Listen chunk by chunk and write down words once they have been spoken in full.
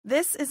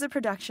This is a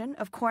production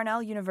of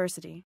Cornell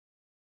University.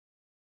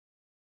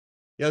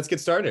 Yeah, let's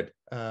get started.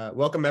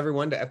 Welcome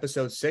everyone to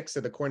episode 6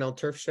 of the Cornell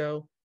Turf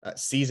Show,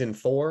 season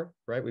 4,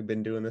 right? We've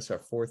been doing this our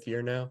 4th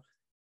year now.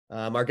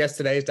 Our guest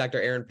today is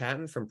Dr.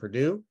 Patton from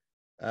Purdue.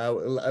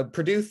 A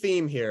Purdue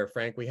theme here,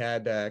 Frank. We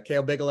had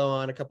Cale Bigelow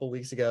on a couple of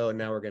weeks ago, and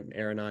now we're getting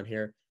Aaron on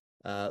here.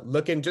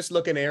 Looking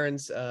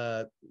Aaron's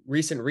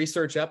recent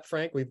research up,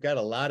 Frank. We've got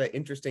a lot of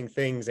interesting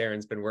things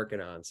Aaron's been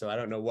working on, so I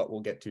don't know what we'll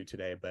get to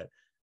today, but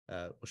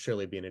will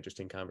surely be an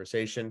interesting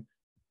conversation.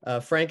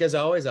 Frank, as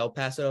always, I'll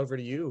pass it over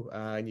to you,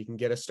 and you can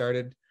get us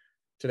started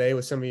today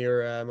with some of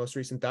your most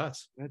recent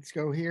thoughts. Let's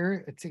go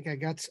here.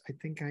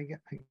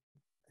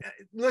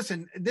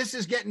 Listen, this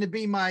is getting to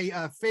be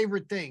my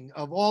favorite thing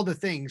of all the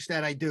things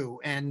that I do.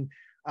 And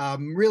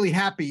I'm really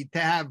happy to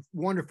have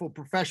wonderful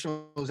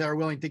professionals that are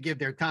willing to give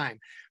their time.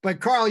 But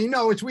Carl,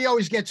 as we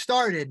always get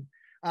started,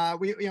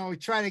 we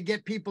try to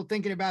get people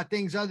thinking about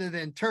things other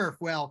than turf.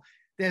 Well,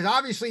 there's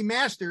obviously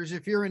masters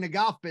if you're in the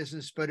golf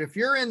business, but if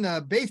you're in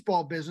the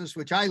baseball business,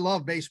 which I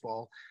love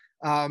baseball,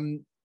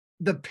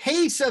 the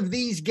pace of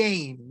these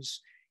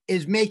games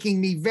is making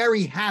me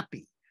very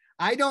happy.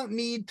 I don't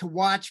need to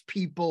watch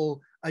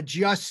people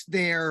adjust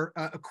their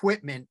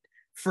equipment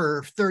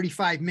for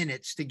 35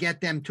 minutes to get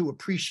them to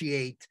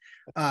appreciate,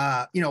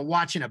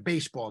 watching a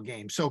baseball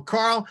game. So,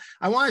 Carl,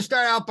 I want to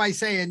start out by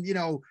saying,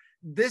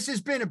 this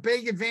has been a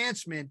big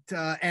advancement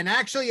and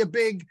actually a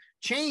big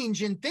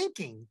change in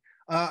thinking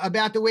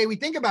about the way we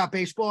think about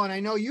baseball. And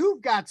I know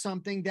you've got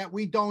something that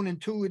we don't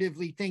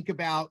intuitively think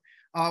about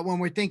when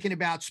we're thinking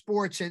about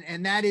sports,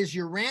 and that is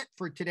your rant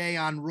for today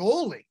on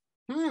rolling.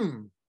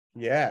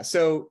 Yeah.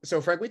 So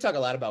Frank, we talk a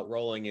lot about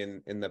rolling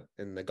in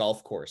the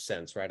golf course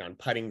sense, right? On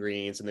putting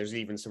greens, and there's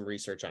even some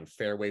research on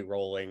fairway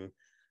rolling.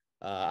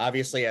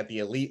 Obviously at the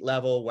elite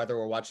level, whether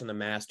we're watching the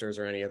Masters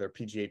or any other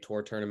PGA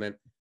Tour tournament,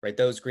 right?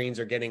 Those greens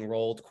are getting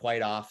rolled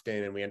quite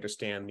often, and we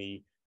understand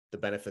the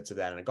benefits of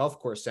that in a golf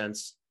course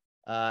sense.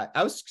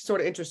 I was sort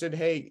of interested,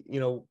 hey,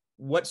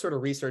 what sort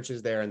of research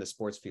is there in the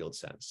sports field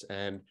sense?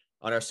 And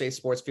on our Safe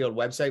Sports Field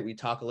website, we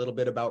talk a little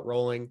bit about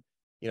rolling.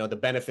 The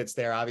benefits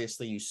there,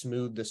 obviously, you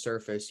smooth the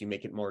surface, you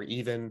make it more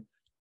even,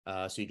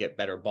 so you get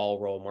better ball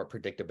roll, more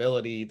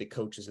predictability. The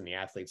coaches and the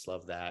athletes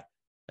love that.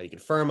 You can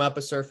firm up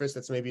a surface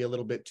that's maybe a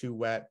little bit too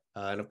wet.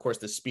 And of course,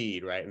 the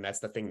speed, right? And that's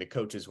the thing the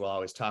coaches will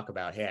always talk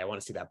about. Hey, I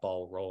want to see that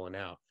ball rolling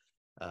out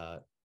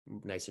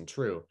nice and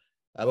true.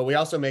 But we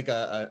also make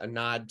a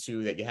nod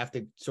to that you have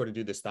to sort of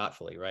do this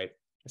thoughtfully, right?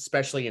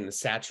 Especially in the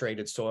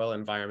saturated soil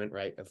environment,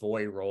 right?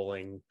 Avoid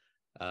rolling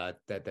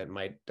that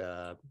might,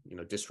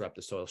 disrupt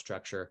the soil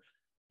structure.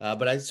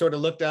 But I sort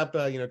of looked up,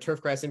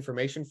 turfgrass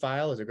information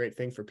file is a great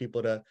thing for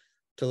people to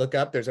look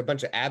up. There's a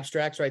bunch of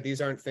abstracts, right?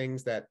 These aren't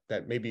things that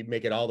maybe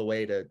make it all the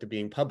way to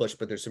being published,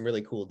 but there's some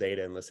really cool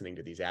data in listening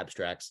to these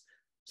abstracts.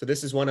 So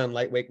this is one on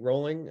lightweight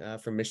rolling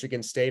from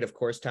Michigan State. Of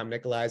course, Tom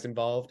Nicolai is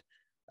involved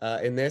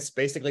in this.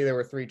 Basically, there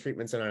were 3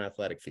 treatments on an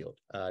athletic field.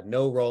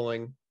 No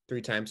rolling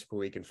 3 times per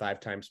week and 5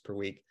 times per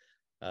week.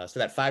 So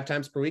that 5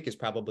 times per week is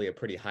probably a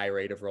pretty high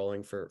rate of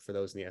rolling for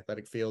those in the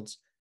athletic fields.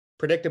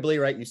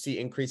 Predictably, right, you see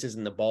increases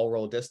in the ball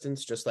roll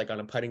distance, just like on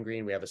a putting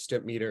green. We have a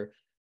stimp meter.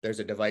 There's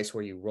a device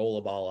where you roll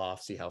a ball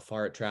off, see how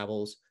far it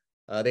travels.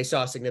 They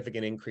saw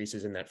significant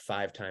increases in that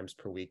 5 times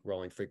per week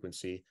rolling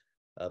frequency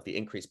of the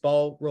increased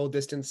ball roll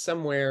distance.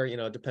 Somewhere,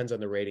 it depends on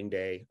the rating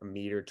day, 1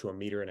 meter to 1.5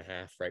 meters,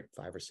 right,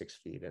 5 or 6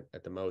 feet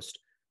at the most.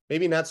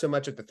 Maybe not so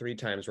much at the 3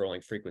 times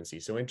rolling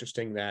frequency. So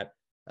interesting that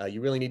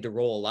you really need to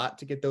roll a lot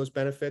to get those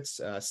benefits.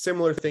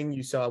 Similar thing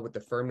you saw with the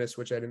firmness,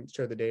 which I didn't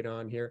show the data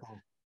on here.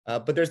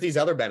 But there's these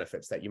other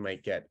benefits that you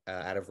might get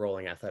out of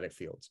rolling athletic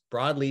fields.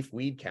 Broadleaf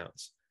weed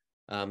counts.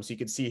 So you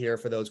can see here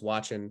for those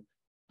watching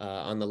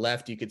on the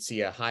left, you could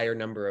see a higher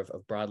number of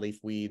broadleaf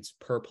weeds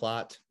per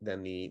plot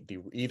than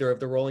either of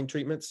the rolling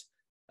treatments.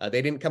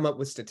 They didn't come up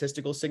with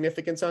statistical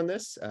significance on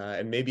this.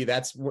 And maybe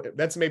that's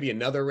maybe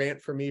another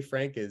rant for me,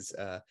 Frank, is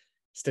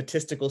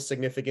statistical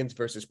significance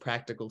versus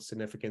practical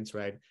significance,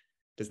 right?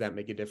 Does that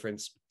make a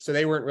difference? So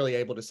they weren't really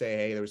able to say,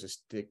 hey, there was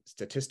a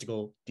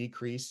statistical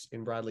decrease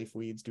in broadleaf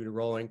weeds due to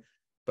rolling.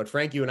 But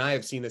Frank, you and I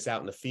have seen this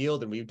out in the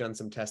field, and we've done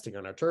some testing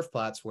on our turf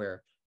plots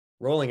where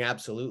rolling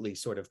absolutely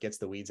sort of gets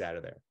the weeds out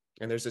of there.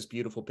 And there's this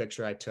beautiful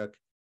picture I took,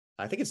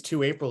 I think it's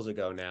 2 Aprils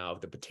ago now,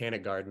 of the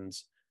Botanic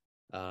Gardens,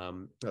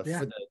 for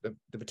the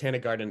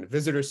Botanic Garden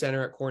Visitor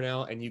Center at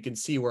Cornell. And you can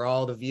see where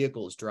all the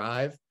vehicles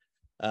drive.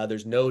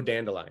 There's no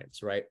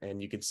dandelions, right?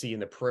 And you can see in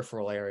the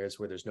peripheral areas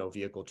where there's no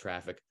vehicle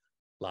traffic,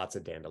 lots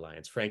of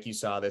dandelions. Frank, you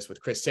saw this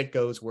with Chris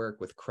Sitko's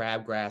work with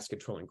crabgrass,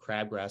 controlling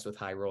crabgrass with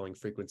high rolling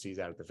frequencies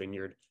out of the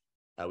vineyard.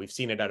 We've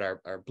seen it at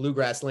our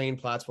bluegrass lane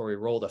plots where we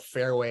rolled a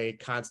fairway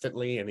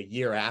constantly, and a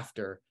year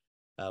after,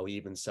 we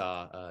even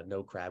saw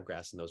no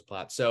crabgrass in those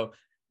plots. So,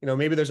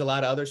 maybe there's a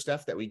lot of other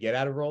stuff that we get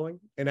out of rolling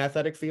in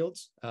athletic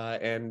fields.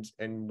 And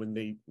when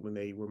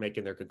they were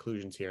making their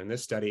conclusions here in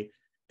this study,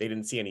 they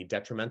didn't see any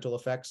detrimental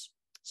effects.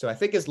 So I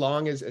think as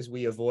long as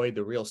we avoid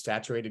the real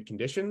saturated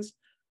conditions,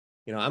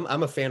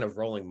 I'm a fan of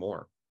rolling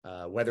more,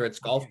 whether it's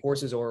golf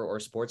courses or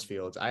sports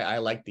fields. I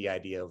like the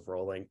idea of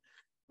rolling.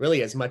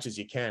 really as much as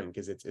you can,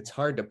 because it's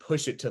hard to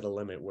push it to the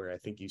limit where I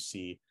think you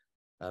see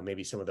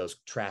maybe some of those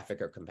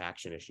traffic or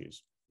compaction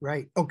issues.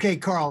 Right. Okay,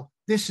 Carl,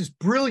 this is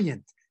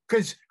brilliant,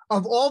 because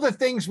of all the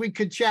things we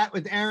could chat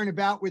with Aaron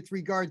about with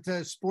regard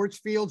to sports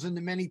fields and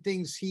the many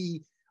things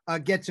he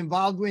gets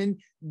involved in,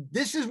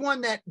 this is one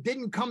that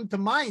didn't come to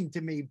mind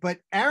to me. But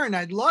Aaron,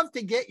 I'd love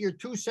to get your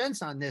 2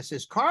 cents on this.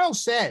 As Carl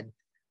said,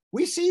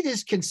 we see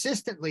this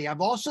consistently.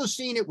 I've also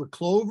seen it with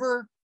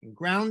clover and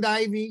ground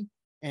ivy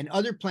and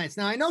other plants.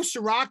 Now, I know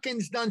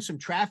Sorokin's done some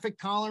traffic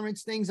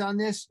tolerance things on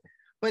this,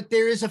 but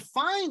there is a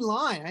fine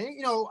line.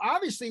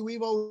 Obviously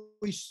we've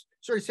always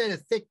sort of said a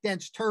thick,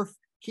 dense turf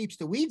keeps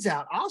the weeds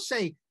out. I'll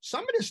say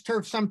some of this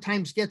turf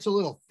sometimes gets a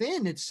little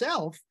thin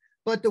itself,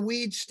 but the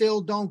weeds still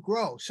don't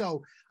grow.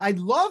 So I'd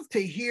love to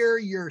hear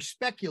your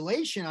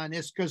speculation on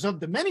this, because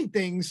of the many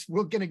things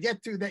we're going to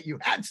get to that you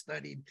had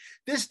studied,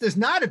 this does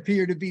not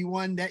appear to be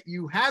one that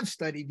you have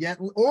studied yet,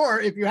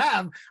 or if you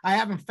have, I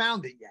haven't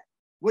found it yet.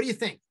 What do you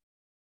think?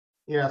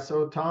 Yeah,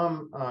 so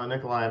Tom,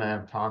 Nikolai and I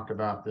have talked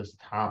about this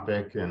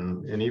topic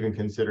and even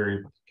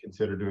consider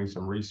doing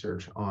some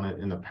research on it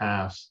in the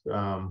past.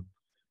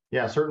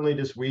 Yeah, certainly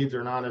just weeds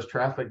are not as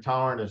traffic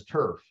tolerant as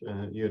turf.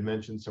 You had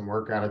mentioned some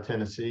work out of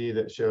Tennessee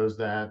that shows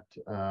that.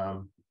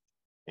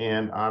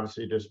 And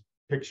obviously just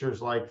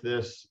pictures like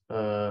this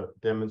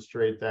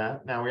demonstrate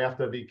that. Now we have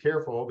to be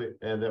careful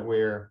that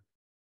we're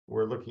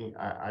looking,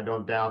 I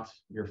don't doubt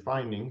your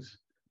findings,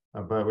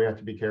 but we have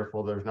to be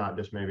careful there's not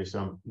just maybe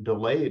some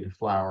delayed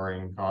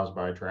flowering caused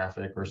by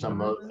traffic or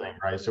some other thing,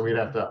 right? So we'd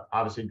have to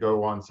obviously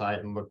go on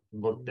site and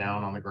look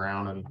down on the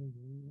ground and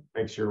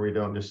make sure we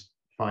don't just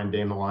find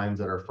dandelions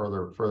that are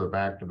further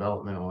back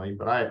developmentally.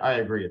 But I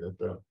agree that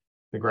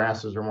the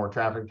grasses are more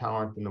traffic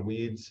tolerant than the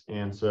weeds,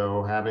 and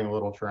so having a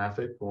little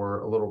traffic or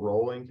a little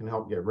rolling can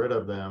help get rid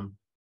of them.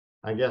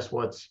 I guess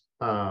what's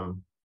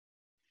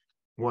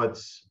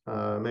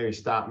maybe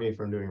stopped me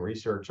from doing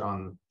research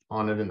on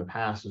it in the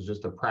past is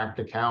just the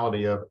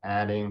practicality of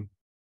adding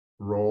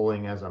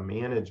rolling as a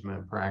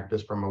management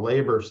practice from a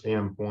labor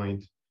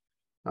standpoint,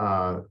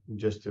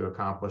 just to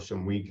accomplish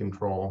some weed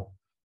control.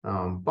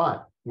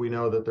 But we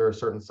know that there are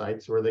certain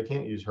sites where they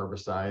can't use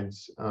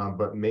herbicides,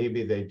 but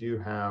maybe they do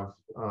have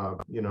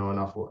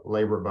enough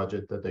labor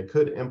budget that they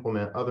could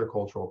implement other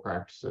cultural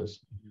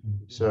practices.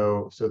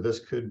 So this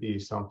could be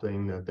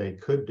something that they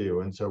could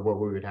do. And so what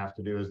we would have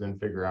to do is then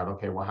figure out,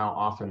 okay, well, how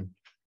often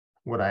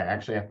would I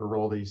actually have to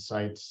roll these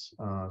sites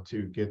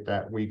to get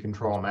that weed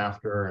control them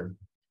after?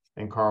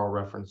 And Carl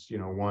referenced,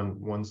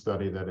 one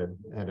study that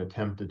had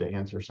attempted to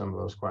answer some of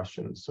those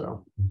questions.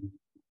 So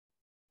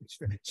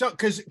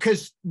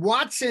because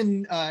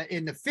Watson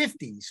in the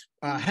 50s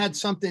had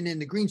something in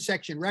the Green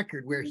Section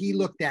Record where he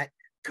looked at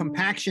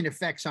compaction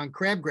effects on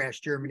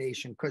crabgrass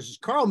germination, because as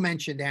Carl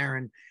mentioned,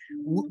 Aaron,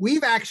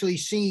 we've actually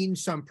seen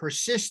some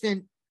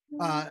persistent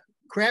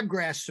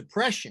crabgrass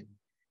suppression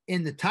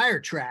in the tire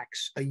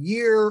tracks a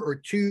year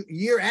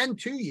and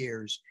 2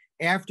 years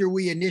after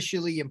we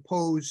initially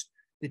imposed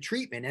the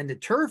treatment. And the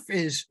turf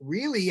is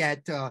really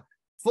at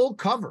full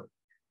cover.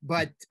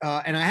 But,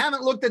 and I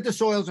haven't looked at the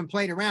soils and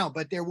played around,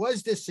 but there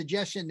was this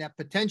suggestion that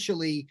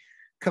potentially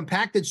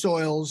compacted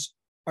soils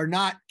are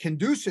not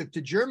conducive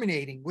to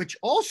germinating, which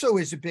also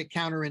is a bit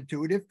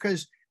counterintuitive,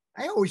 because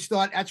I always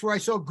thought that's where I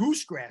saw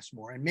goosegrass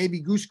more, and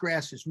maybe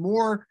goosegrass is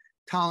more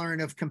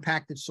tolerant of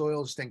compacted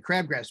soils than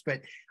crabgrass.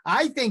 But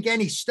I think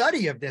any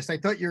study of this, I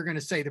thought you were going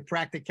to say the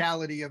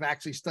practicality of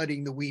actually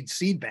studying the weed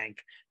seed bank,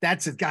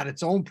 that's got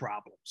its own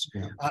problems,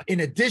 in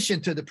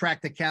addition to the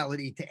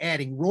practicality to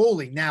adding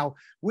rolling. Now,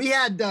 we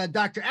had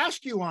Dr.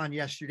 Askew on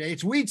yesterday.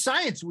 It's Weed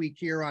Science Week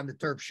here on the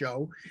Turf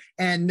Show.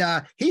 And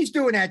he's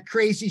doing that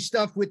crazy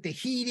stuff with the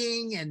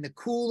heating and the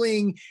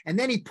cooling. And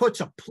then he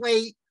puts a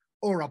plate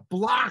or a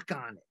block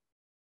on it,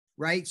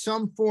 right?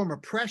 Some form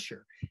of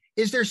pressure.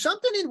 Is there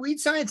something in weed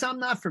science I'm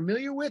not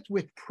familiar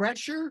with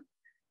pressure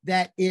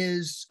that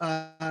is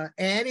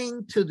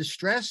adding to the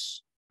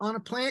stress on a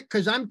plant?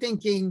 Because I'm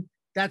thinking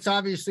that's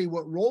obviously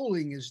what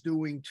rolling is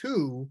doing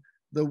too,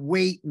 the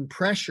weight and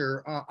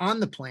pressure on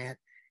the plant.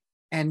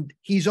 And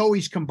he's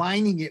always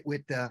combining it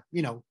with the,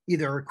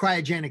 either a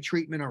cryogenic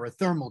treatment or a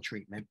thermal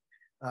treatment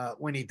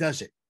when he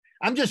does it.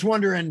 I'm just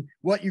wondering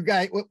what you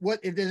guys, what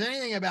if there's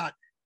anything about,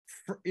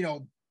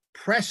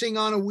 pressing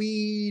on a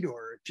weed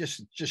or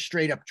just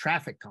straight up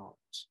traffic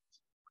tolerance?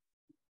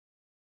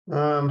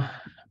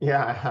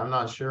 Yeah, I'm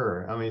not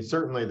sure. I mean,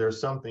 certainly there's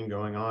something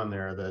going on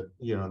there that,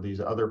 these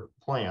other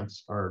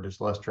plants are just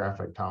less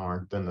traffic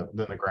tolerant than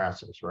the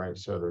grasses, right?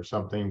 So there's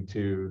something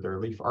to their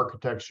leaf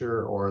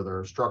architecture or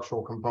their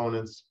structural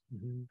components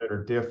that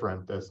are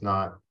different that's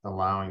not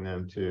allowing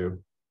them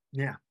to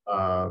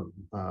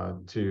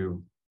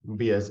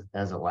be as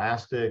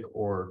elastic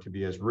or to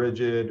be as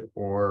rigid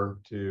or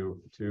to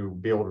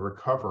be able to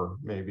recover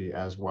maybe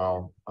as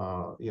well,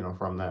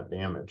 from that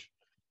damage.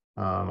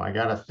 I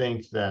got to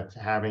think that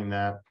having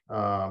that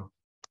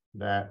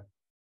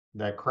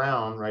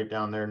crown right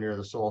down there near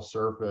the soil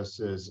surface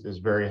is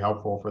very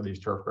helpful for these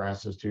turf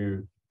grasses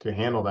to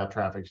handle that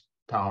traffic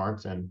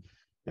tolerance, and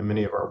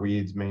many of our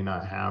weeds may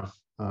not have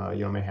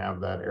may have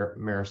that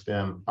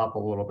meristem up a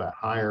little bit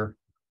higher,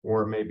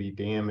 or it may be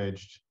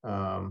damaged,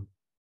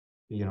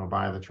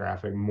 by the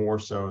traffic more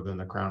so than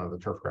the crown of the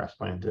turfgrass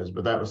plant is.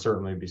 But that would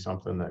certainly be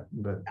something that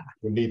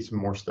would need some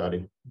more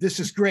study. This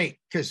is great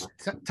because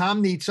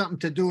Tom needs something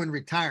to do in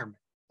retirement.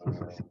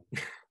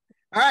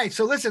 All right,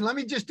 so listen, let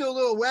me just do a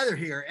little weather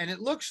here. And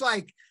it looks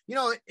like,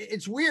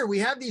 it's weird. We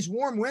have these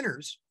warm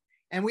winters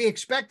and we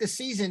expect the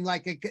season,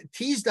 like it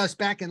teased us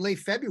back in late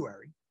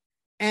February.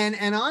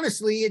 And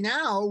honestly,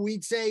 now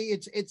we'd say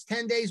it's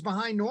 10 days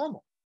behind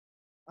normal.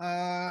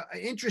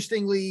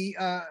 Interestingly,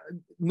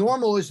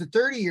 normal is the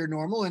 30-year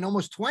normal and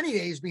almost 20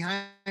 days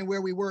behind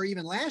where we were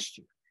even last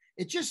year.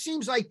 It just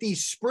seems like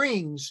these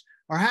springs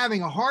are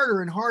having a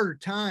harder and harder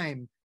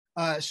time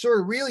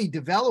sort of really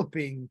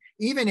developing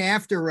even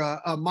after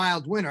a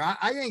mild winter.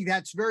 I think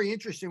that's very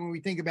interesting when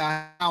we think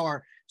about how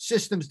our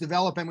systems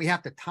develop and we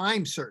have to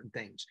time certain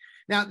things.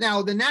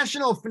 Now the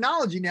National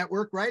Phenology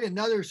Network, right?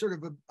 Another sort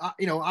of,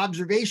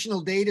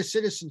 observational data,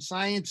 citizen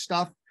science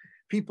stuff,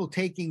 people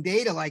taking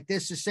data like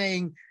this is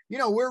saying,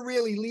 we're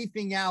really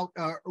leafing out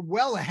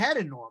well ahead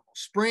of normal.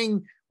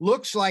 Spring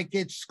looks like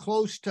it's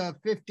close to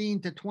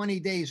 15 to 20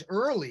 days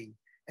early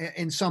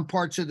in some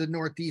parts of the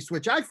Northeast,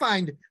 which I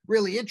find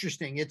really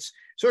interesting. It's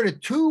sort of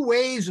two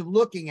ways of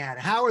looking at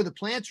it. How are the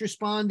plants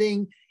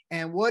responding?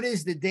 And what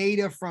is the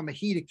data from a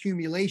heat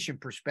accumulation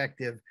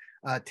perspective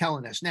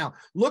telling us? Now,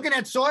 looking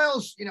at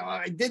soils,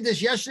 I did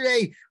this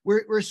yesterday.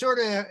 We're sort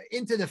of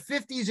into the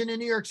 50s in the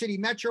New York City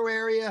metro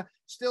area,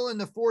 still in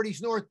the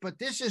 40s north, but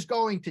this is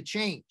going to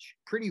change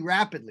pretty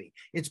rapidly.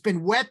 It's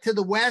been wet to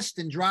the west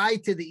and dry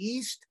to the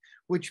east,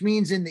 which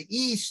means in the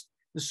east,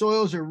 the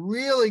soils are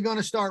really going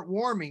to start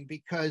warming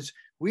because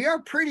we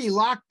are pretty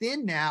locked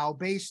in now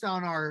based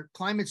on our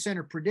climate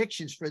center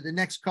predictions for the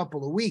next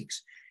couple of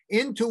weeks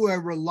into a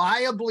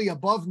reliably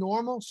above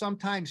normal,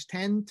 sometimes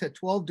 10 to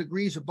 12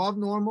 degrees above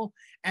normal,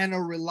 and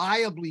a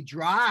reliably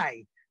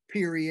dry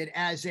period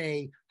as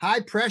a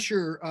high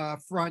pressure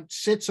front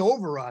sits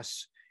over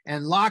us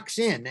and locks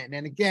in.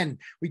 And again,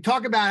 we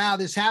talk about how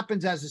this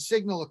happens as a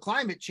signal of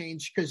climate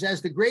change, because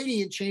as the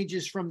gradient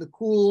changes from the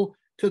cool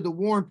to the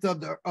warmth of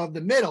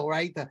the middle,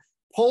 right? The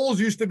poles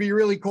used to be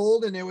really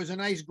cold and there was a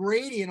nice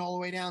gradient all the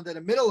way down to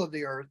the middle of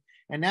the earth.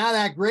 And now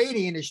that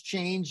gradient has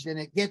changed and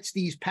it gets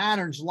these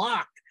patterns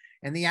locked.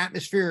 And the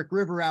atmospheric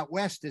river out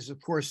west is,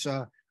 of course,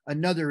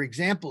 another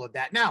example of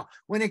that. Now,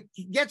 when it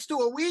gets to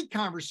a weed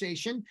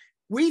conversation,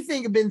 we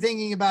have been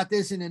thinking about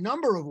this in a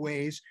number of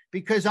ways,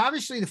 because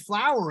obviously the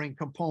flowering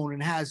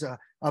component has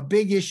a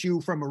big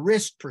issue from a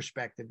risk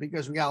perspective,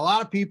 because we got a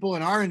lot of people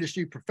in our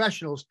industry,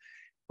 professionals,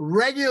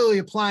 regularly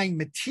applying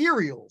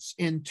materials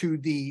into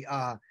the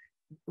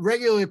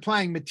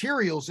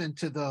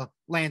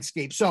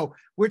landscape. So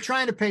we're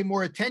trying to pay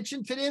more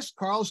attention to this.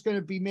 Carl's going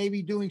to be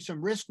maybe doing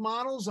some risk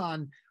models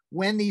on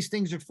when these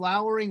things are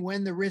flowering,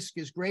 when the risk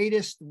is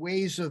greatest,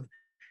 ways of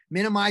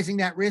minimizing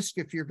that risk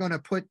if you're going to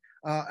put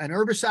an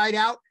herbicide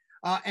out.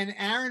 And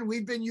Aaron,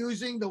 we've been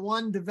using the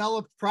one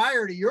developed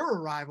prior to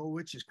your arrival,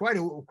 which is quite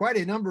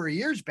a number of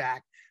years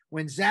back,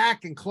 when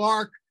Zach and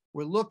Clark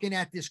were looking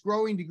at this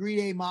growing degree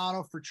day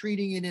model for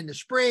treating it in the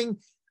spring.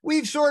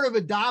 We've sort of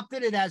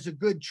adopted it as a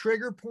good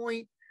trigger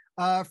point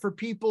for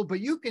people, but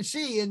you can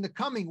see in the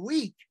coming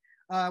week,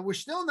 we're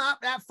still not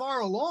that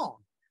far along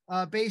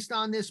based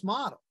on this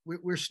model.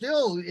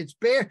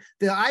 The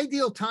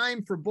ideal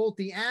time for both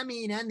the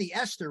amine and the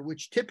ester,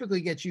 which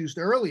typically gets used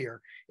earlier,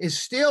 is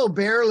still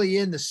barely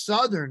in the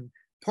southern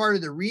part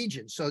of the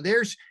region. So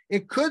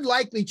it could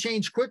likely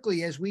change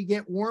quickly as we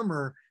get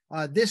warmer.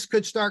 This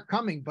could start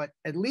coming, but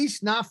at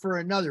least not for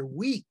another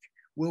week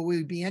will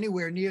we be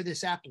anywhere near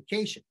this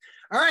application.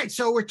 All right,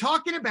 so we're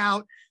talking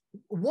about,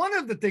 one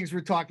of the things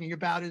we're talking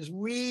about is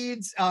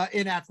weeds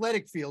in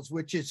athletic fields,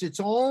 which is its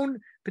own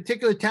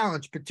particular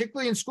challenge,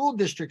 particularly in school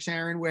districts,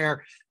 Aaron,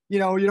 where you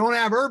don't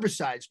have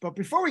herbicides. But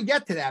before we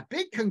get to that,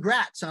 big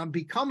congrats on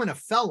becoming a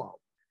fellow,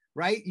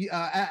 right?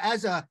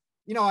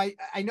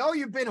 I know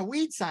you've been a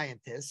weed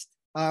scientist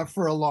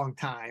for a long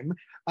time,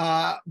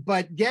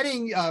 but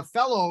getting a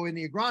fellow in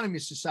the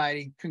Agronomy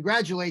Society,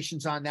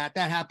 congratulations on that.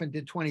 That happened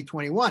in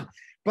 2021.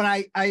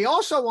 But I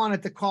also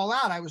wanted to call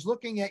out, I was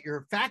looking at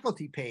your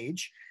faculty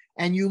page,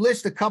 and you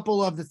list a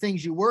couple of the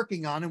things you're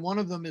working on, and one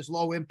of them is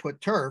low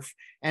input turf.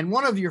 And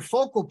one of your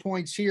focal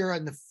points here,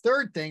 and the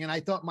third thing, and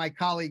I thought my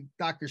colleague,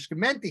 Dr.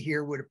 Scamenta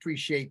here would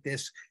appreciate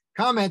this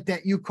comment,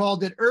 that you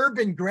called it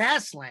urban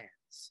grasslands,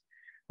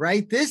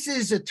 right? This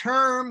is a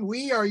term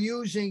we are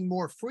using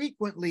more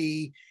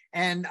frequently.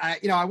 And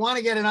I want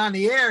to get it on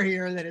the air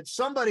here that it's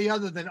somebody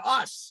other than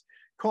us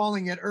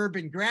calling it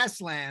urban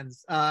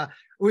grasslands.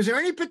 Was there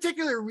any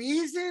particular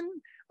reason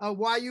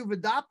why you've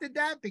adopted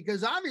that?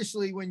 Because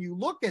obviously when you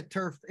look at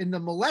turf in the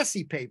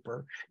Molesi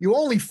paper, you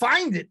only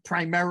find it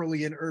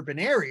primarily in urban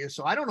areas.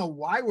 So I don't know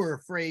why we're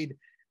afraid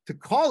to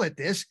call it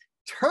this.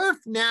 Turf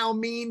now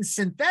means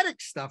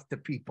synthetic stuff to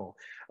people.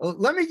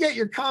 Let me get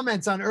your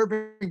comments on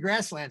urban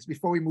grasslands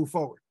before we move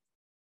forward.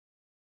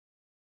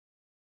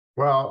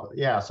 Well,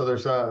 yeah, so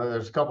there's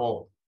a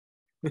couple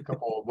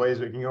couple of ways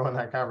we can go in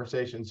that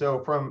conversation.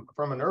 So from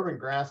an urban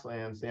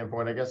grassland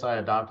standpoint, I guess I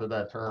adopted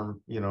that term,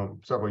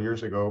 several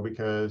years ago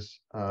because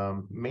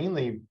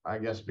mainly, I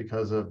guess,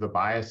 because of the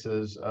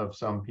biases of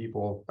some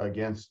people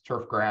against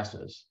turf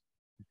grasses.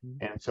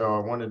 And so I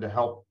wanted to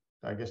help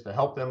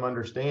them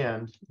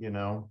understand,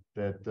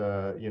 that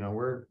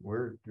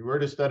we're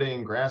just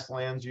studying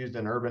grasslands used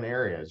in urban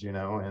areas,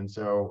 and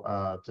so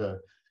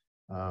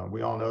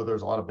we all know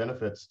there's a lot of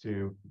benefits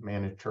to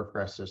manage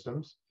turfgrass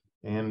systems.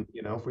 And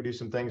if we do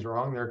some things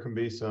wrong, there can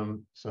be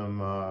some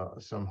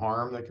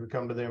harm that can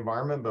come to the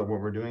environment. But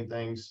when we're doing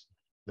things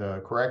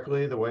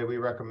correctly, the way we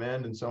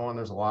recommend, and so on,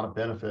 there's a lot of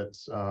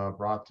benefits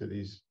brought to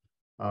these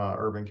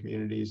urban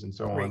communities and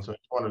so on. So I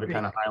just wanted to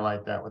kind of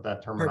highlight that with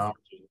that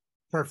terminology.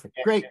 Perfect.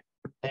 Great.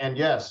 And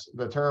yes,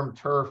 the term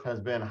turf has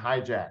been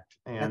hijacked,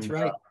 and that's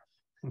right.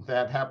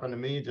 That happened to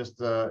me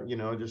just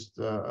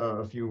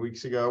a few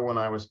weeks ago when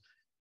I was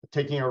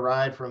taking a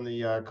ride from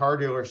the car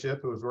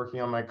dealership who was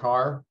working on my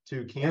car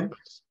to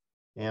campus.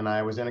 And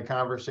I was in a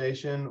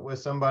conversation with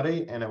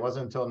somebody, and it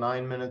wasn't until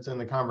 9 minutes in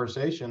the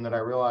conversation that I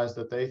realized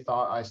that they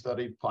thought I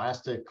studied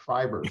plastic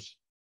fibers,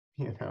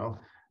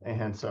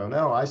 and so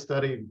no, I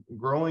studied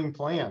growing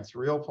plants,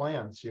 real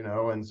plants,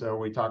 and so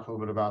we talked a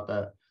little bit about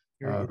that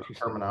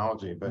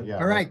terminology. But yeah.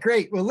 All right,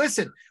 great. Well,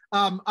 listen,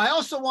 I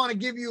also want to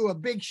give you a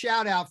big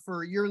shout out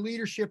for your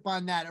leadership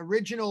on that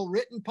original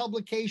written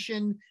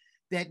publication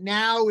that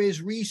now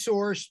is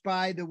resourced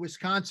by the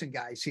Wisconsin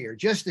guys here.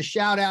 Just a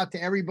shout out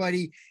to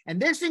everybody. And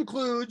this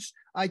includes,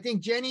 I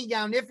think Jenny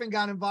Gouniffen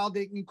got involved.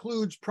 It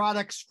includes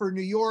products for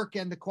New York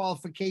and the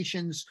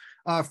qualifications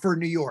for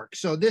New York.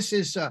 So this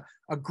is a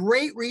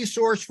great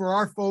resource for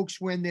our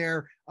folks when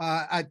they're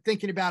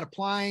thinking about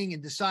applying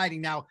and deciding.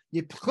 Now,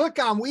 you click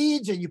on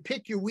weeds and you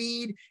pick your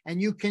weed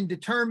and you can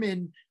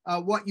determine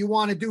what you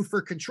want to do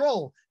for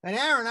control. And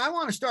Aaron, I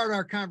want to start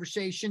our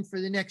conversation for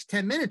the next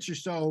 10 minutes or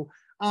so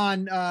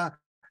on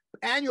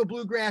annual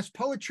bluegrass,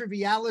 Poa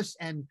trivialis,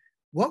 and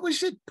what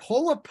was it?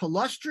 Poa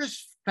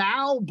palustris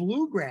foul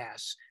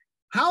bluegrass.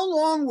 How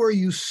long were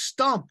you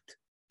stumped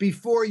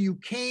before you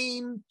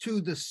came to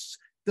the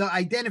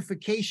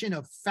identification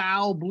of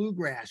foul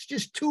bluegrass?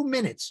 Just 2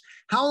 minutes.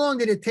 How long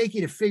did it take you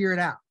to figure it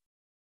out?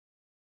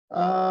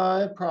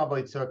 It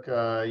probably took,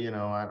 I don't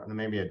know,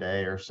 maybe a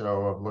day or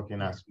so of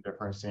looking at some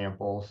different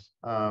samples.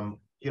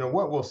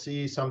 What we'll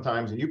see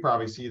sometimes, and you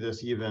probably see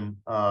this even,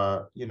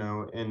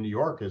 in New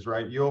York is,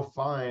 right, you'll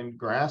find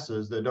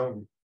grasses that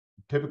don't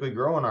typically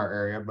grow in our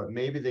area, but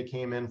maybe they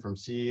came in from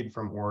seed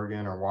from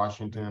Oregon or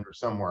Washington or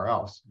somewhere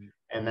else.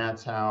 And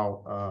that's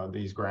how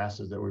these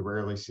grasses that we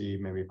rarely see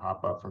maybe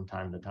pop up from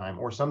time to time.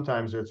 Or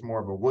sometimes it's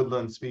more of a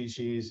woodland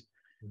species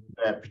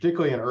that,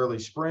 particularly in early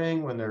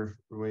spring when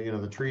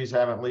the trees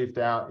haven't leafed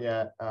out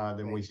yet,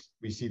 then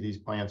we see these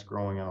plants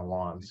growing on a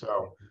lawn.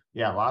 So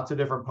yeah, lots of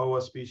different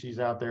POA species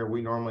out there.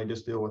 We normally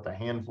just deal with a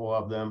handful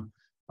of them.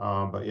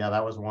 But yeah,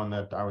 that was one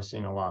that I was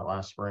seeing a lot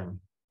last spring.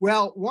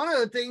 Well, one of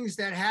the things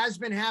that has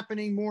been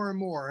happening more and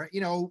more,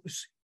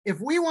 if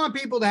we want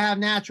people to have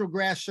natural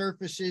grass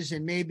surfaces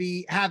and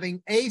maybe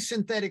having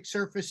synthetic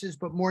surfaces,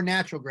 but more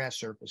natural grass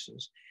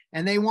surfaces,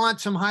 and they want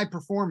some high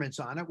performance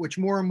on it, which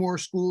more and more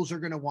schools are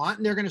going to want,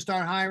 and they're going to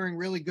start hiring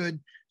really good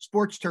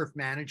sports turf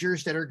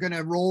managers that are going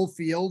to roll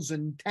fields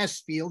and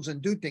test fields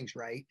and do things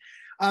right.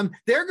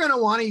 They're going to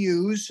want to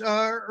use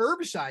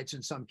herbicides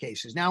in some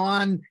cases. Now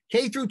on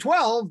K through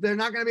 12, they're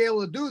not going to be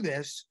able to do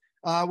this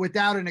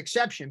without an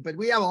exception, but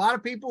we have a lot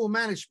of people who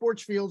manage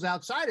sports fields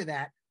outside of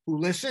that who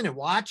listen and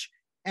watch.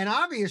 And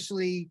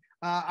obviously,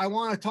 I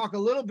want to talk a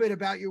little bit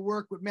about your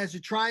work with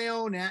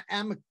mesotrione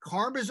and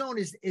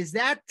amicarbazone. Is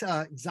that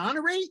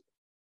exonerate?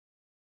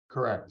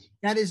 Correct.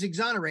 That is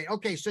exonerate.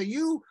 Okay, so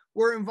you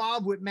were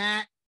involved with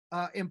Matt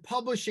in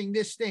publishing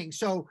this thing.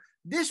 So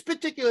this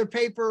particular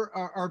paper,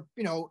 or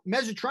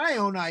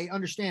mesotrione, I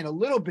understand a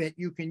little bit.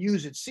 You can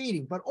use it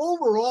seeding, but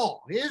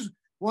overall, here's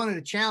one of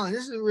the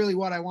challenges. This is really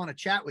what I want to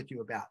chat with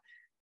you about.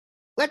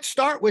 Let's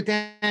start with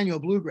annual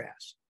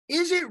bluegrass.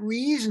 Is it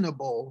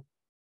reasonable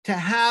to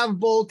have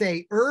both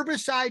a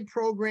herbicide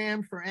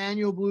program for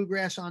annual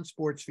bluegrass on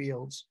sports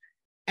fields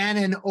and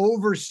an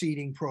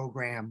overseeding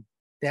program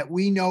that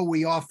we know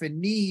we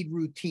often need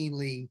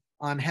routinely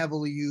on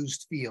heavily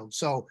used fields?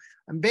 So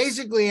I'm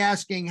basically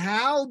asking,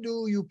 how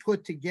do you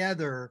put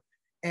together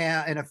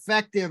an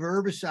effective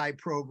herbicide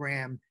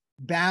program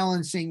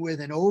balancing with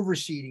an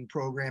overseeding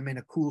program in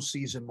a cool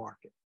season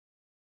market?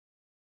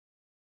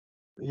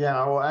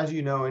 Yeah, well, as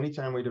you know,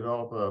 anytime we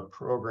develop a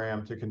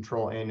program to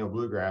control annual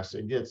bluegrass,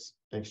 it gets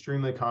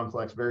extremely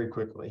complex very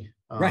quickly,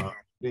 right?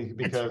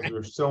 Because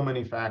there's so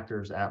many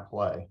factors at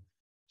play.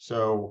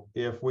 So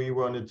if we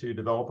wanted to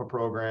develop a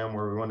program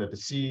where we wanted to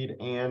seed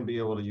and be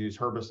able to use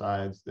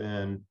herbicides,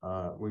 then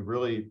we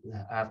really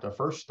have to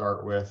first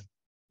start with,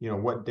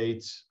 what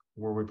dates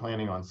were we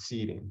planning on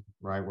seeding,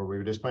 right? Were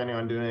we just planning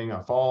on doing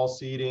a fall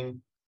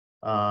seeding,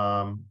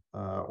 or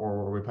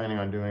were we planning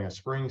on doing a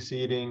spring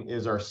seeding?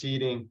 Is our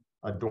seeding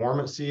a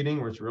dormant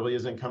seeding, which really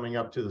isn't coming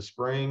up to the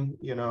spring,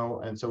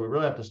 and so we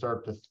really have to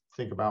start to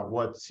think about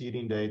what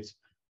seeding dates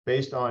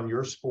based on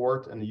your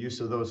sport and the use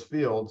of those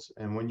fields,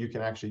 and when you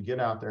can actually get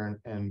out there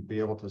and be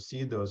able to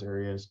seed those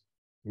areas,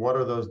 what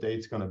are those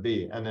dates going to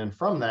be? And then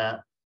from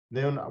that,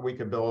 then we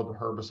could build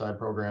herbicide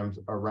programs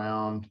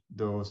around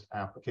those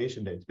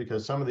application dates,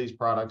 because some of these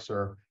products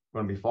are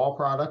going to be fall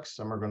products,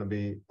 some are going to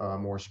be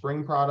more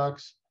spring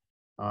products,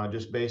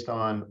 just based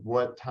on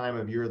what time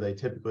of year they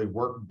typically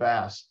work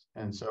best.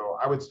 And so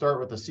I would start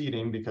with the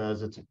seeding,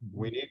 because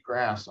we need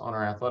grass on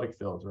our athletic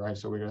fields, right?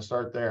 So we're going to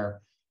start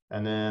there.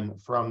 And then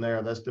from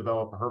there, let's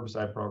develop a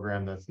herbicide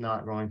program that's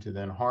not going to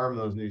then harm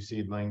those new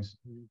seedlings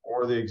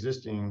or the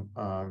existing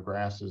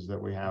grasses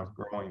that we have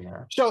growing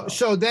there.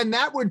 So then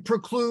that would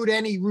preclude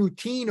any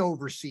routine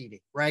overseeding,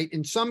 right?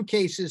 In some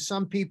cases,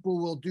 some people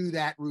will do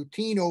that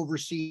routine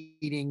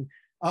overseeding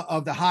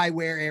of the high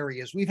wear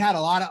areas. We've had a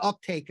lot of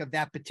uptake of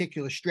that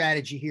particular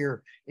strategy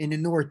here in the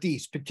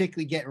Northeast,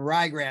 particularly getting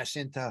ryegrass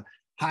into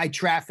high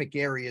traffic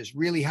areas,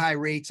 really high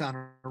rates on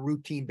a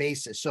routine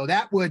basis. So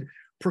that would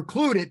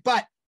preclude it.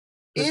 But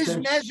is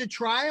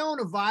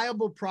mesotrione a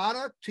viable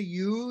product to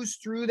use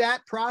through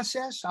that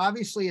process?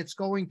 Obviously, it's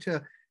going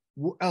to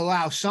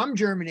allow some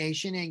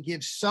germination and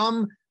give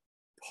some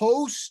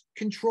post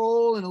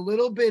control and a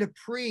little bit of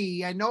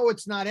pre. I know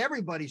it's not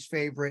everybody's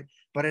favorite,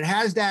 but it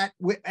has that.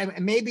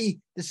 And maybe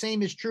the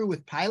same is true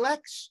with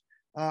Pilex.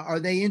 Are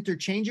they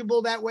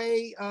interchangeable that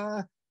way?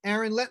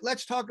 Aaron,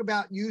 let's talk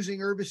about using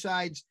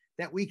herbicides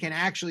that we can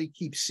actually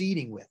keep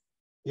seeding with.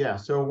 Yeah.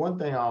 So one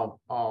thing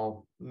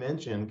I'll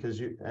mention,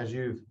 because as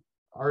you've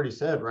already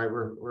said, right,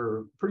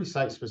 we're pretty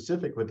site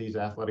specific with these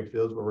athletic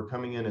fields, where we're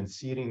coming in and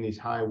seeding these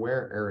high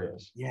wear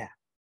areas. Yeah.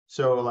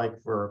 So like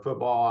for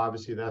football,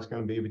 obviously that's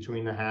going to be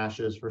between the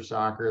hashes. For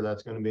soccer,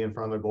 that's going to be in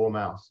front of the goal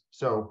mouth.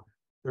 So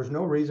there's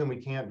no reason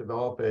we can't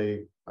develop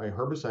a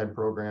herbicide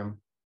program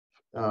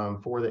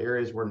for the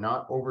areas we're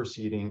not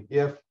overseeding.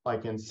 If,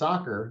 like in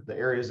soccer, the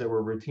areas that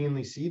we're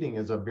routinely seeding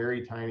is a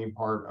very tiny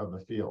part of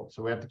the field.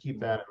 So we have to keep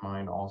that in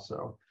mind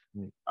also.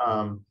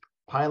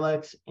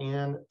 Pilex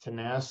and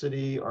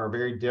tenacity are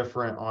very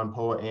different on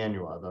Poa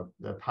annua.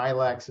 The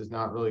Pilex is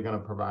not really going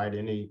to provide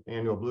any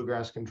annual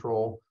bluegrass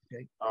control,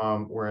 okay,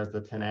 whereas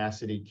the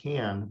tenacity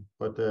can,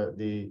 but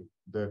the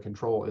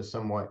control is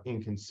somewhat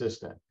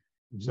inconsistent.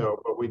 So,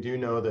 but we do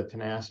know that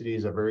tenacity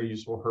is a very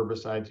useful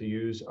herbicide to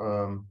use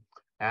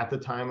at the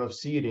time of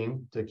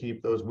seeding to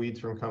keep those weeds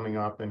from coming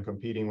up and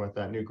competing with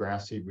that new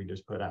grass seed we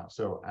just put out.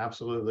 So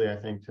absolutely, I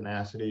think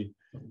tenacity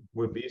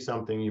would be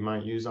something you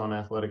might use on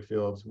athletic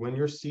fields when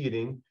you're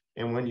seeding,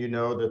 and when you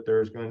know that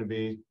there's going to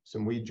be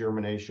some weed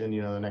germination,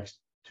 the next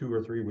 2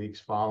 or 3 weeks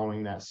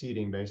following that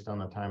seeding based on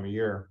the time of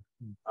year.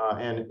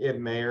 And it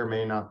may or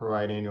may not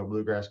provide annual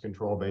bluegrass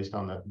control based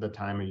on the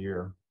time of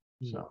year.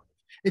 So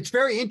it's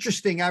very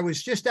interesting. I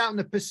was just out in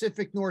the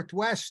Pacific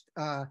Northwest,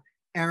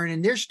 Aaron,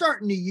 and they're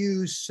starting to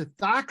use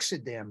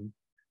sethoxidin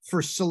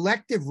for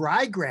selective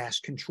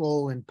ryegrass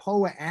control in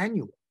Poa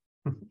annua.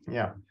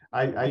 Yeah,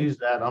 I use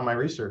that on my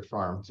research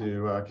farm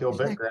to kill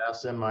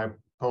bentgrass in my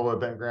Poa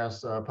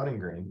bentgrass putting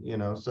green.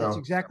 So that's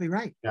exactly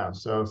right. Yeah,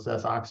 so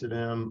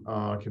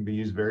sethoxidin can be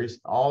used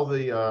all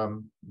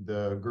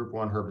the group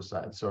 1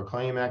 herbicides. So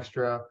Claim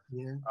Extra,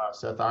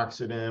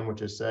 sethoxidin,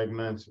 which is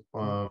segment,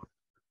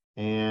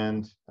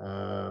 and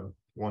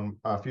one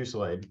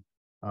Fusilade.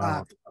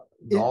 And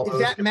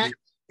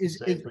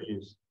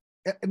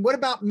what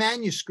about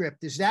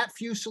Manuscript? Is that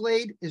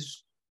Fusilade?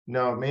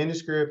 No,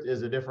 Manuscript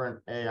is a different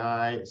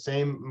AI,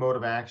 same mode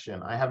of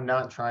action. I have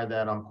not tried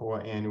that on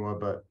Poa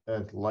annua,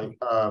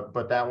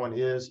 but that one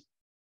is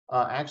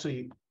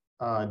actually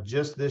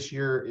just this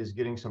year is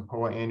getting some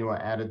Poa annua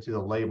added to the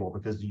label,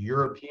 because the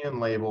European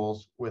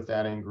labels with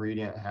that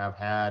ingredient have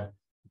had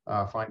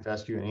fine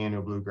fescue and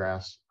annual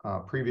bluegrass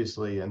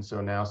previously, and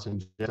so now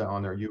Syngenta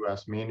on their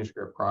U.S.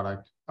 Manuscript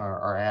product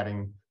are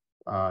adding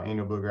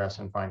annual bluegrass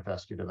and fine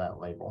fescue to that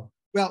label.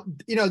 Well,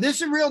 this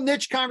is a real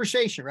niche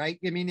conversation, right?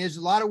 I mean, there's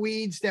a lot of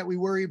weeds that we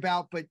worry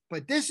about, but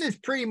this is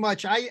pretty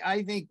much,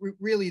 I think,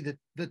 really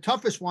the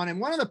toughest one. And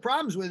one of the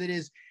problems with it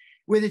is,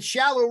 with its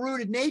shallow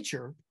rooted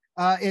nature,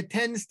 it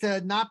tends to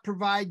not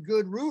provide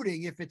good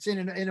rooting if it's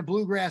in a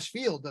bluegrass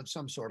field of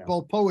some sort,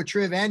 both Poa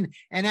triv and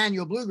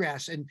annual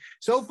bluegrass. And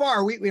so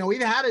far,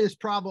 we've had this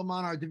problem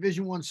on our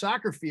Division I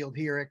soccer field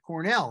here at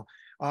Cornell,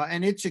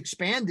 and it's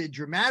expanded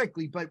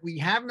dramatically, but we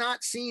have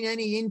not seen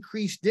any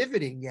increased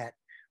dividing yet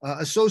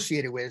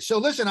associated with it. So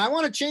listen, I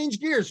want to change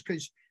gears,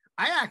 because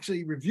I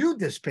actually reviewed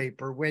this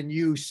paper when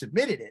you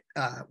submitted it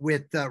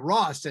with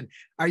Ross. And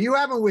are you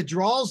having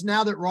withdrawals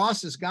now that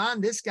Ross is gone?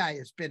 This guy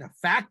has been a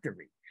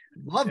factory.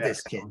 Love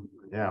this kid.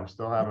 Yeah, I'm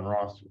still having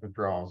Ross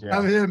withdrawals. Yeah, I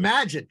would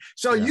imagine.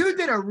 So you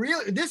did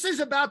this is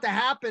about to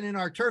happen in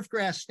our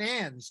turfgrass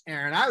stands,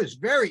 Aaron. I was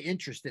very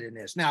interested in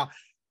this. Now,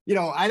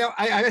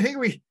 I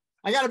think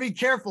I got to be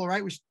careful,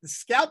 right? The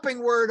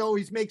scalping word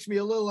always makes me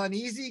a little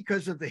uneasy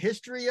because of the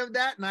history of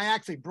that. And I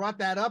actually brought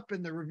that up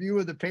in the review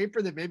of the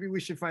paper, that maybe we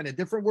should find a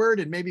different word,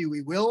 and maybe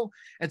we will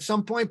at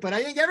some point. But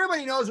I think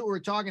everybody knows what we're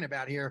talking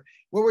about here.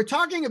 What we're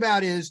talking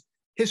about is,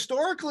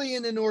 historically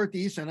in the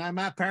Northeast, and I'm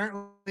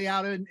apparently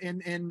out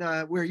in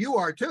where you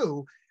are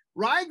too,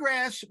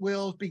 ryegrass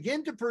will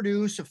begin to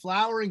produce a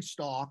flowering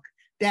stalk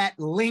that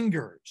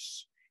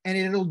lingers, and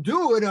it'll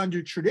do it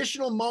under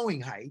traditional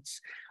mowing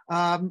heights.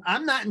 I'm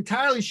not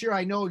entirely sure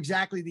I know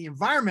exactly the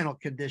environmental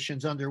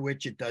conditions under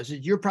which it does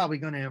it. You're probably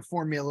going to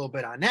inform me a little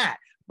bit on that,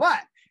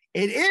 but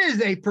it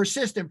is a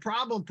persistent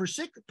problem,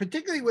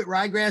 particularly with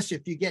ryegrass.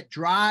 If you get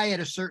dry at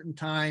a certain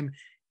time,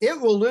 it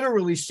will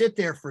literally sit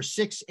there for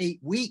 6-8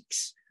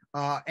 weeks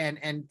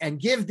and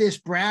give this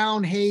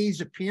brown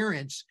haze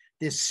appearance,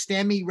 this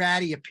stemmy,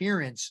 ratty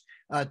appearance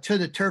to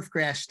the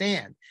turfgrass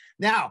stand.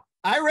 Now,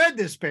 I read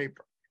this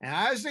paper and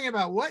I was thinking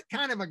about what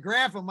kind of a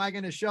graph am I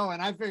going to show?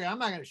 And I figured I'm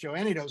not going to show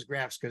any of those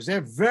graphs because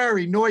they're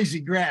very noisy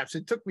graphs.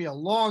 It took me a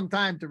long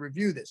time to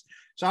review this.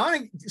 So I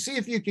want to see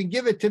if you can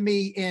give it to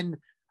me in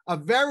a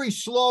very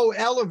slow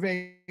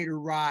elevator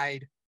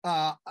ride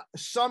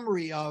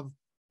summary of,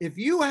 if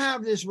you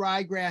have this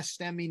ryegrass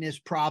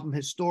stemminess problem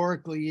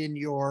historically in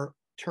your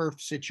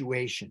turf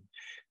situation,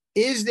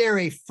 is there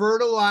a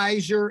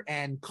fertilizer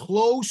and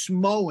close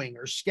mowing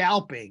or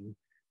scalping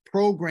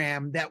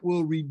program that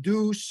will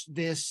reduce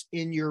this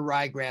in your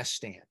ryegrass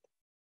stand?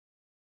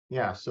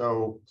 Yeah,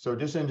 so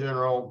just in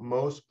general,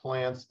 most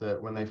plants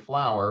that when they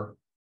flower,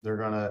 they're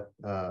gonna,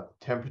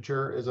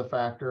 temperature is a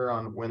factor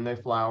on when they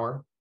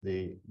flower.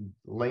 The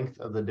length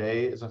of the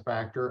day is a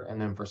factor.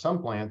 And then for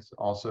some plants,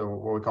 also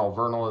what we call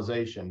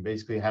vernalization,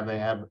 basically have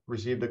they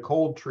received a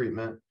cold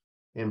treatment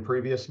in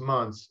previous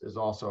months is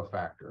also a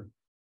factor.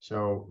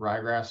 So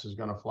ryegrass is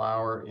going to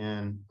flower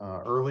in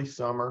early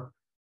summer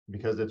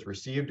because it's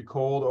received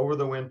cold over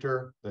the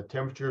winter. The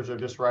temperatures are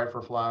just right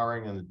for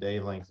flowering and the day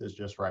length is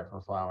just right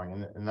for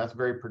flowering. And that's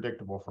very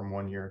predictable from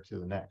one year to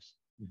the next.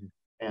 Mm-hmm.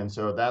 And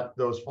so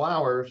those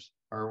flowers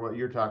are what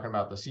you're talking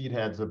about, the seed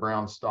heads, the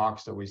brown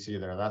stalks that we see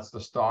there. That's the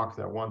stalk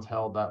that once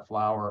held that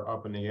flower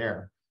up in the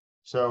air.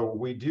 So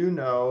we do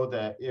know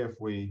that if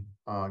we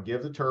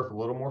give the turf a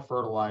little more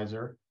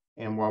fertilizer,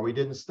 and while we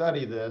didn't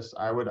study this,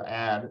 I would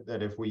add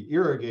that if we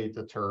irrigate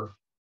the turf,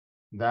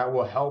 that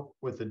will help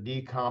with the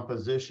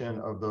decomposition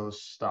of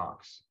those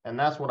stalks. And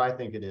that's what I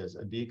think it is,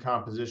 a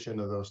decomposition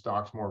of those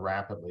stalks more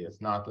rapidly. It's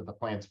not that the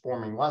plant's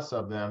forming less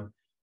of them.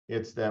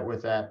 It's that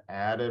with that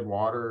added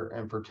water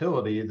and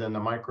fertility, then the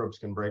microbes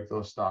can break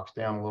those stalks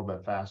down a little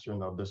bit faster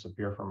and they'll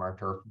disappear from our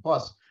turf.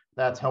 Plus,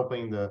 that's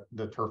helping the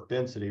turf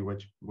density,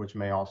 which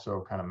may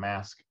also kind of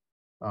mask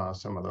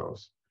some of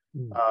those.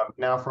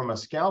 Now, from a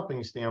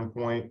scalping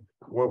standpoint,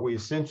 what we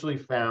essentially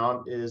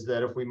found is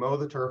that if we mow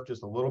the turf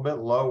just a little bit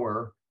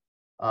lower,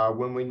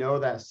 when we know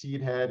that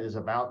seed head is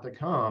about to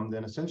come,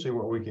 then essentially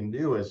what we can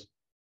do is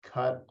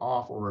cut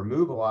off or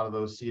remove a lot of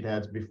those seed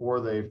heads before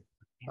they've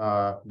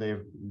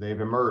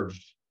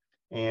emerged.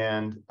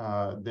 And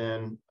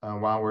then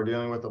while we're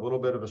dealing with a little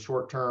bit of a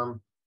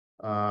short-term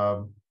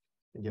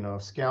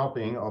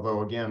scalping,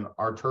 although again,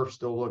 our turf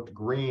still looked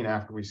green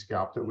after we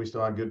scalped it, we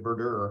still had good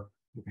verdure.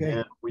 Okay.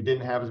 And we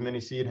didn't have as many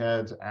seed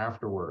heads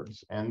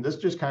afterwards. And this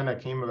just kind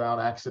of came about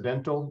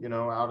accidental,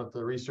 out at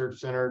the research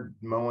center,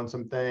 mowing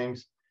some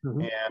things.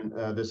 Mm-hmm.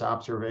 And this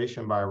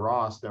observation by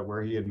Ross that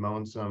where he had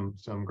mown some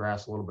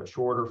grass a little bit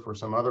shorter for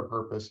some other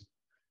purpose,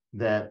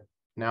 that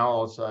now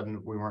all of a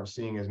sudden we weren't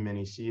seeing as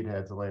many seed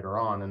heads later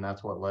on. And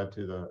that's what led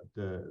to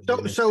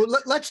So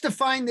let's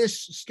define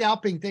this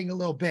scalping thing a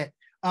little bit.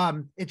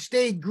 It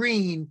stayed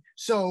green.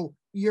 So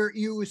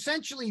you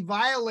essentially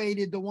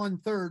violated the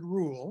 1/3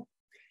 rule.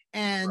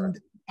 And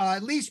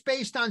at least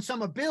based on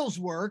some of Bill's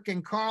work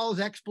and Carl's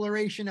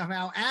exploration of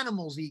how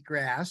animals eat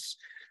grass,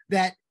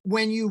 that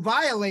when you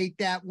violate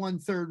that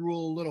 1/3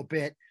 rule a little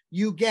bit,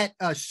 you get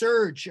a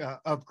surge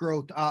of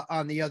growth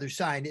on the other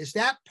side. Is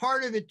that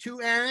part of it too,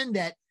 Aaron?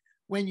 That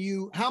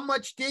how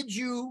much did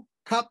you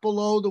cut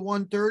below the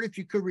 1/3, if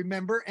you could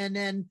remember? And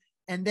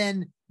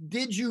then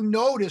did you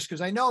notice,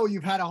 because I know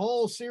you've had a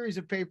whole series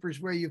of papers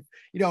where you've,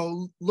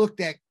 looked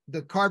at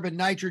the carbon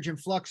nitrogen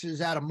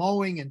fluxes out of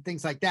mowing and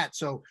things like that.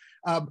 So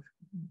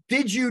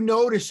did you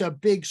notice a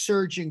big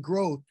surge in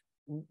growth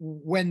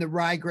when the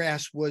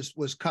ryegrass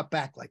was cut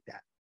back like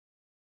that?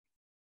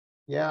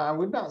 Yeah, I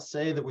would not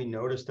say that we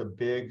noticed a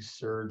big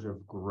surge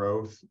of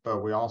growth, but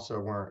we also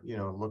weren't,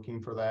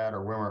 looking for that,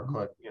 or we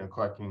weren't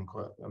collecting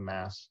a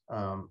mass.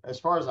 As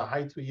far as the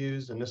heights we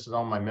used, and this is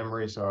all my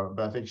memory, but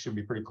I think it should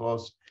be pretty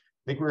close.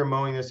 I think we were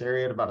mowing this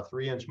area at about a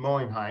 3-inch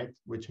mowing height,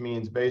 which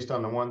means based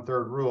on the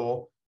 1/3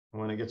 rule,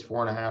 when it gets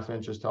 4.5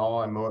 inches tall,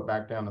 I mow it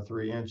back down to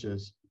 3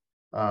 inches.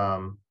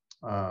 4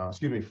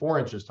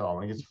 inches tall.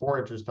 When it gets 4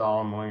 inches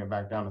tall, I'm mowing it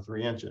back down to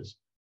 3 inches.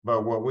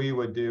 But what we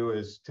would do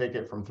is take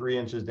it from 3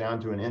 inches down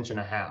to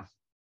 1.5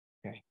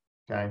 inches.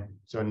 Okay.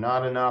 So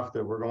not enough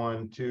that we're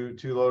going too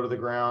low to the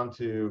ground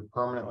to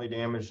permanently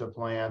damage the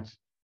plant.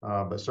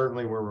 But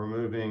certainly we're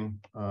removing,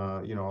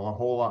 a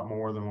whole lot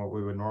more than what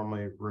we would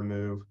normally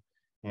remove.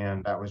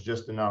 And that was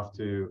just enough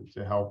to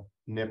help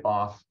nip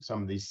off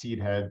some of these seed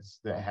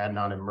heads that had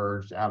not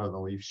emerged out of the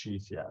leaf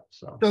sheath yet.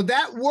 So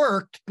that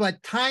worked,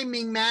 but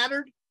timing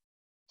mattered?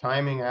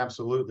 Timing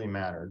absolutely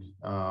mattered.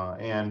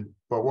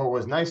 But what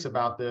was nice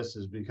about this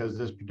is because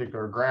this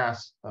particular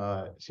grass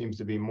seems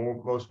to be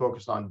most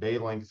focused on day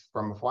length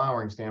from a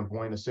flowering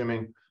standpoint,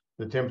 assuming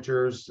the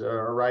temperatures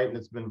are right and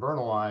it's been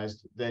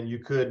vernalized, then you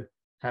could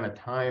kind of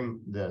time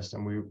this.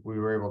 And we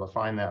were able to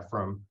find that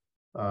from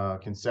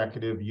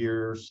consecutive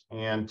years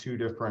and 2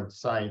 different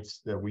sites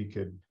that we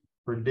could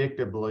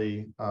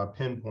predictably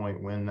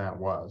pinpoint when that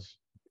was.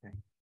 Okay.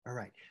 All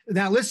right.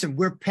 Now, listen,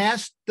 we're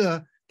past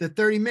the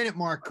 30-minute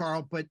mark,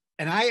 Carl,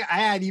 and I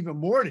had even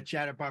more to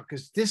chat about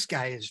because this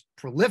guy is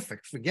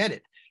prolific. Forget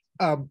it.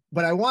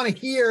 But I want to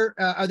hear,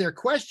 are there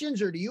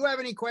questions, or do you have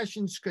any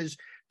questions? Because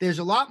there's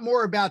a lot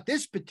more about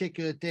this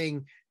particular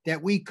thing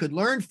that we could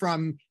learn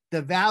from,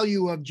 the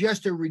value of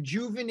just a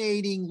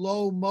rejuvenating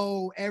low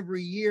mow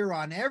every year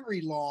on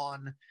every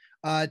lawn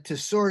to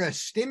sort of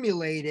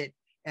stimulate it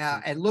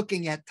and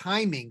looking at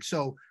timing.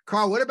 So,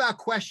 Carl, what about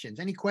questions?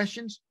 Any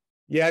questions?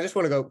 Yeah, I just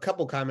want to go a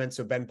couple comments.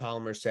 So Ben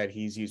Palmer said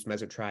he's used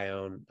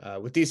mesotrione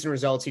with decent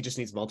results. He just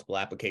needs multiple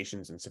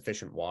applications and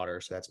sufficient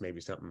water. So that's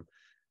maybe something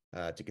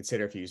to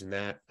consider if you're using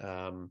that.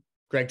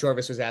 Greg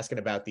Torvis was asking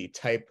about the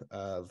type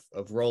of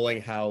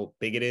rolling, how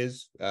big it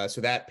is.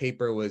 So that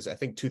paper was, I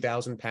think,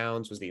 2,000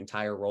 pounds was the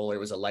entire roller. It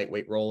was a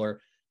lightweight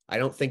roller. I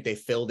don't think they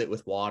filled it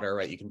with water,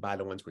 right? You can buy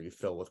the ones where you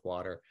fill with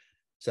water.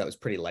 So that was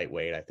pretty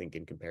lightweight, I think,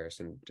 in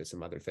comparison to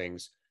some other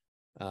things.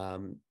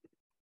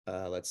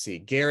 Let's see.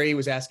 Gary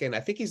was asking, I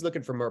think he's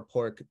looking for more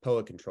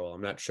POA control.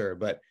 I'm not sure,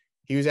 but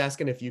he was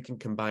asking if you can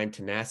combine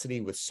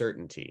tenacity with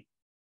certainty.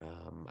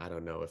 I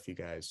don't know if you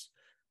guys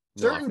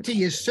know.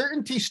 Certainty, is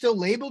certainty still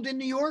labeled in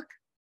New York?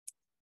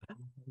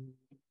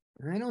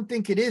 I don't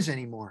think it is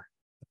anymore.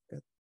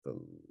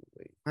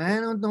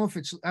 I don't know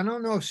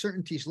if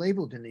certainty's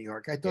labeled in New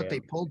York. I thought they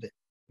pulled it.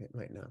 It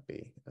might not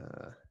be.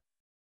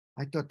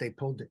 I thought they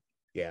pulled it.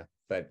 Yeah,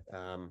 but I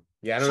don't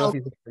know if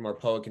you're looking for more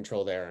POA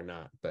control there or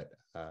not, but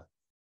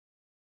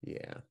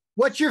yeah.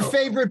 What's your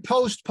favorite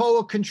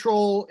post-POA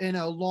control in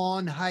a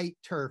lawn height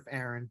turf,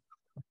 Aaron?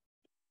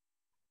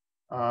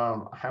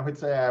 I would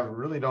say I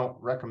really don't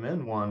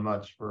recommend one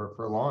much for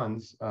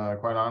lawns.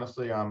 Quite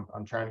honestly, I'm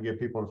trying to get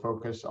people to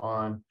focus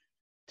on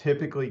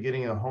typically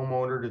getting a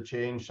homeowner to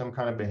change some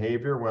kind of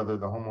behavior, whether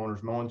the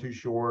homeowner's mowing too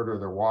short or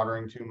they're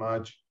watering too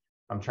much.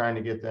 I'm trying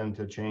to get them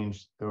to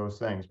change those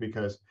things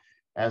because,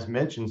 as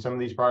mentioned, some of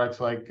these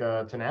products like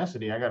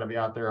Tenacity, I got to be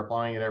out there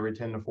applying it every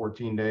 10 to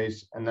 14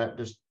 days, and that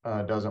just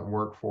doesn't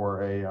work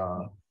for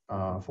a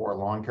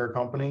lawn care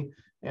company.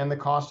 And the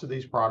cost of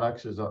these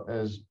products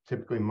is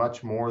typically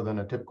much more than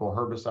a typical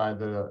herbicide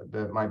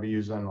that might be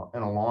used in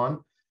a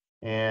lawn.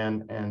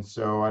 And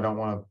so I don't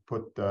want to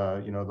put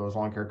those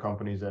lawn care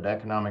companies at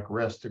economic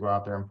risk to go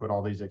out there and put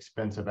all these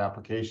expensive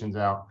applications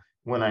out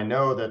when I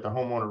know that the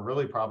homeowner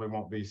really probably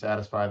won't be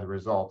satisfied with the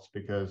results,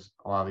 because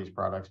a lot of these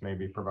products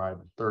maybe provide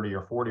 30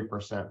 or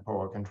 40%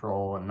 POA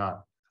control and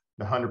not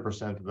the 100%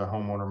 that the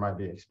homeowner might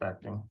be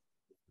expecting.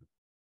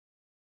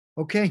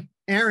 Okay,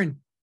 Aaron,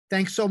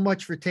 thanks so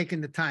much for taking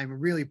the time. I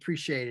really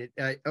appreciate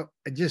it.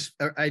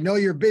 I know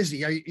you're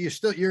busy.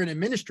 You're an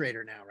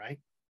administrator now, right?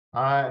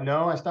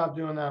 No, I stopped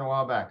doing that a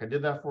while back. I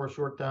did that for a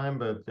short time,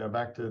 but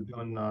back to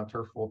doing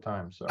turf full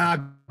time. So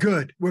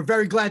good. We're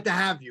very glad to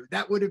have you.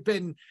 That would have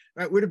been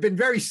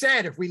very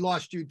sad if we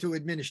lost you to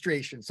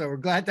administration. So we're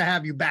glad to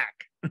have you back.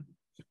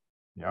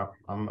 Yeah,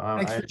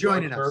 thanks for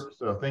joining us.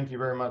 So thank you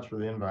very much for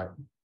the invite.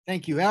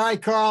 Thank you. All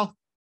right, Carl.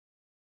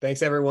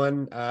 Thanks,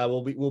 everyone.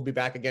 We'll be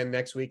back again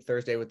next week,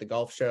 Thursday, with the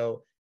golf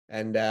show,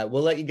 and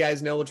we'll let you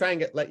guys know. We'll try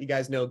and let you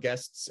guys know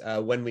guests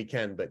when we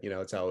can, but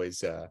it's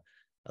always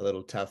a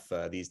little tough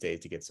these days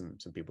to get some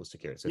people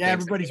secured. So yeah,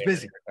 everybody's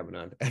busy. Coming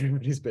on.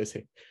 Everybody's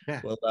busy.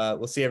 Yeah.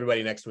 We'll see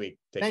everybody next week.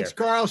 Thanks,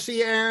 care. Carl. See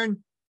you,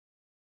 Aaron.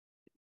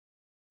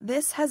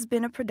 This has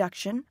been a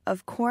production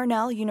of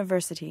Cornell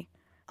University,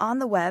 on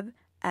the web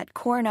at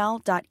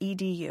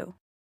cornell.edu.